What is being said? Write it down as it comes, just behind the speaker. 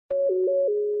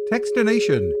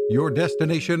Techstination, your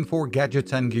destination for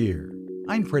gadgets and gear.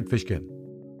 I'm Fred Fishkin.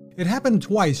 It happened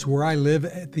twice where I live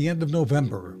at the end of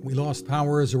November. We lost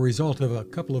power as a result of a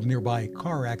couple of nearby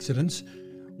car accidents.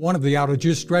 One of the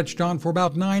outages stretched on for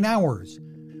about 9 hours.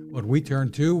 What we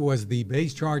turned to was the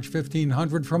BaseCharge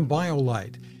 1500 from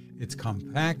BioLite. It's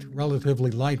compact,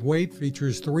 relatively lightweight,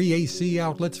 features 3 AC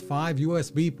outlets, 5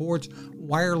 USB ports,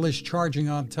 wireless charging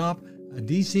on top, a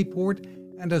DC port,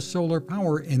 and a solar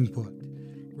power input.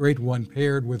 Great when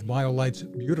paired with BioLite's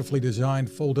beautifully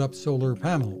designed fold-up solar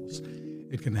panels.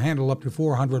 It can handle up to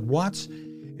 400 watts.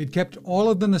 It kept all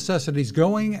of the necessities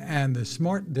going, and the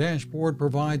smart dashboard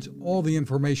provides all the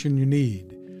information you need.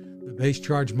 The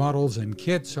BaseCharge models and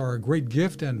kits are a great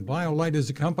gift, and BioLite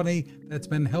is a company that's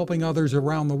been helping others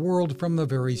around the world from the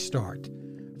very start.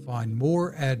 Find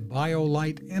more at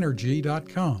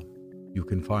BioLiteEnergy.com. You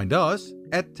can find us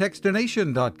at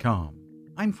Techstination.com.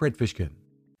 I'm Fred Fishkin.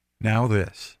 Now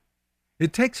this.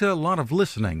 It takes a lot of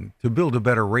listening to build a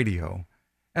better radio,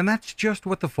 and that's just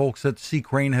what the folks at C.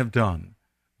 Crane have done.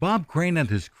 Bob Crane and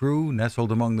his crew,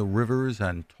 nestled among the rivers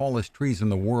and tallest trees in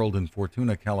the world in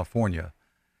Fortuna, California,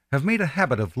 have made a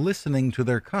habit of listening to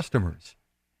their customers.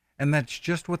 And that's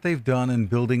just what they've done in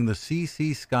building the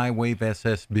CC Skywave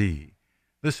SSB,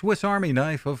 the Swiss Army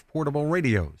knife of portable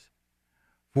radios.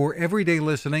 For everyday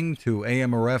listening to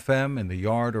AM or FM in the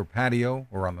yard or patio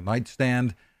or on the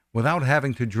nightstand, without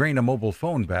having to drain a mobile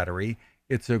phone battery,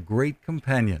 it's a great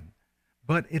companion.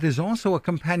 But it is also a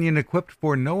companion equipped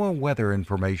for NOAA weather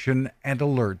information and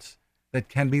alerts that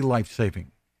can be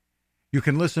life-saving. You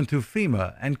can listen to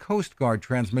FEMA and Coast Guard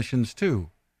transmissions too.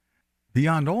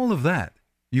 Beyond all of that,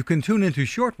 you can tune into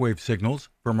shortwave signals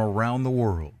from around the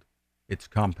world. It's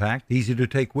compact, easy to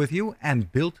take with you, and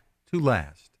built to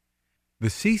last. The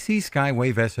CC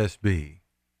Skywave SSB.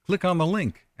 Click on the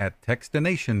link at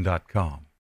Techstination.com.